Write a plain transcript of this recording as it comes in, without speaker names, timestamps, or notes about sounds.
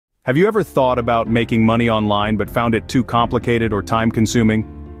Have you ever thought about making money online but found it too complicated or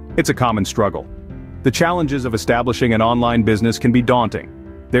time-consuming? It's a common struggle. The challenges of establishing an online business can be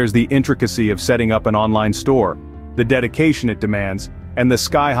daunting. There's the intricacy of setting up an online store, the dedication it demands, and the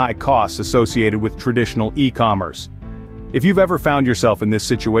sky-high costs associated with traditional e-commerce. If you've ever found yourself in this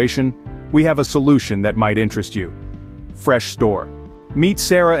situation, we have a solution that might interest you. FreshStore. Meet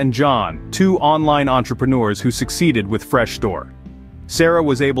Sarah and John, two online entrepreneurs who succeeded with FreshStore. Sarah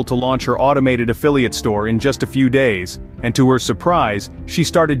was able to launch her automated affiliate store in just a few days, and to her surprise, she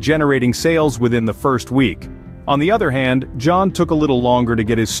started generating sales within the first week. On the other hand, John took a little longer to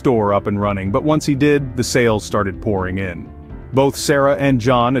get his store up and running, but once he did, the sales started pouring in. Both Sarah and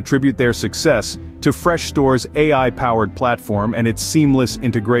John attribute their success to FreshStore's AI-powered platform and its seamless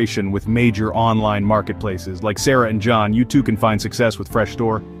integration with major online marketplaces. Like Sarah and John, you too can find success with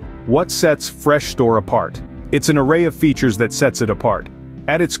FreshStore. What sets FreshStore apart? It's an array of features that sets it apart.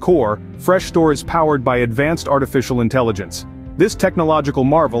 At its core, FreshStore is powered by advanced artificial intelligence. This technological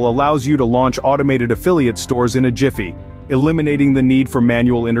marvel allows you to launch automated affiliate stores in a jiffy, eliminating the need for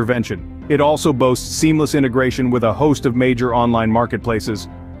manual intervention. It also boasts seamless integration with a host of major online marketplaces.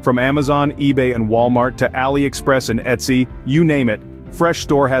 From Amazon, eBay and Walmart to AliExpress and Etsy, you name it,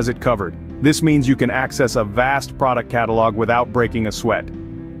 FreshStore has it covered. This means you can access a vast product catalog without breaking a sweat.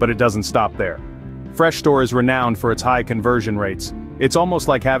 But it doesn't stop there. FreshStore is renowned for its high conversion rates. It's almost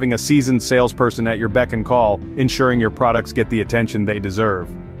like having a seasoned salesperson at your beck and call, ensuring your products get the attention they deserve.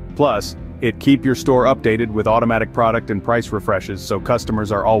 Plus, it keeps your store updated with automatic product and price refreshes so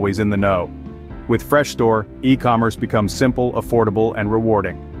customers are always in the know. With FreshStore, e-commerce becomes simple, affordable, and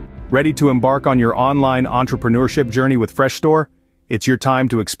rewarding. Ready to embark on your online entrepreneurship journey with FreshStore? It's your time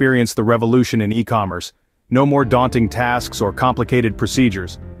to experience the revolution in e-commerce. No more daunting tasks or complicated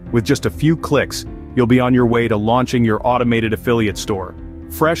procedures. With just a few clicks, you'll be on your way to launching your automated affiliate store.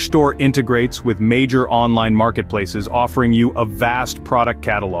 FreshStore integrates with major online marketplaces, offering you a vast product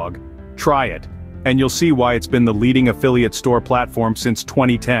catalog. Try it, and you'll see why it's been the leading affiliate store platform since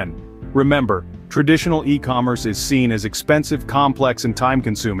 2010. Remember, traditional e-commerce is seen as expensive, complex, and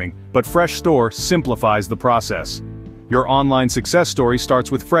time-consuming, but FreshStore simplifies the process. Your online success story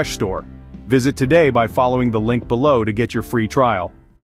starts with FreshStore. Visit today by following the link below to get your free trial.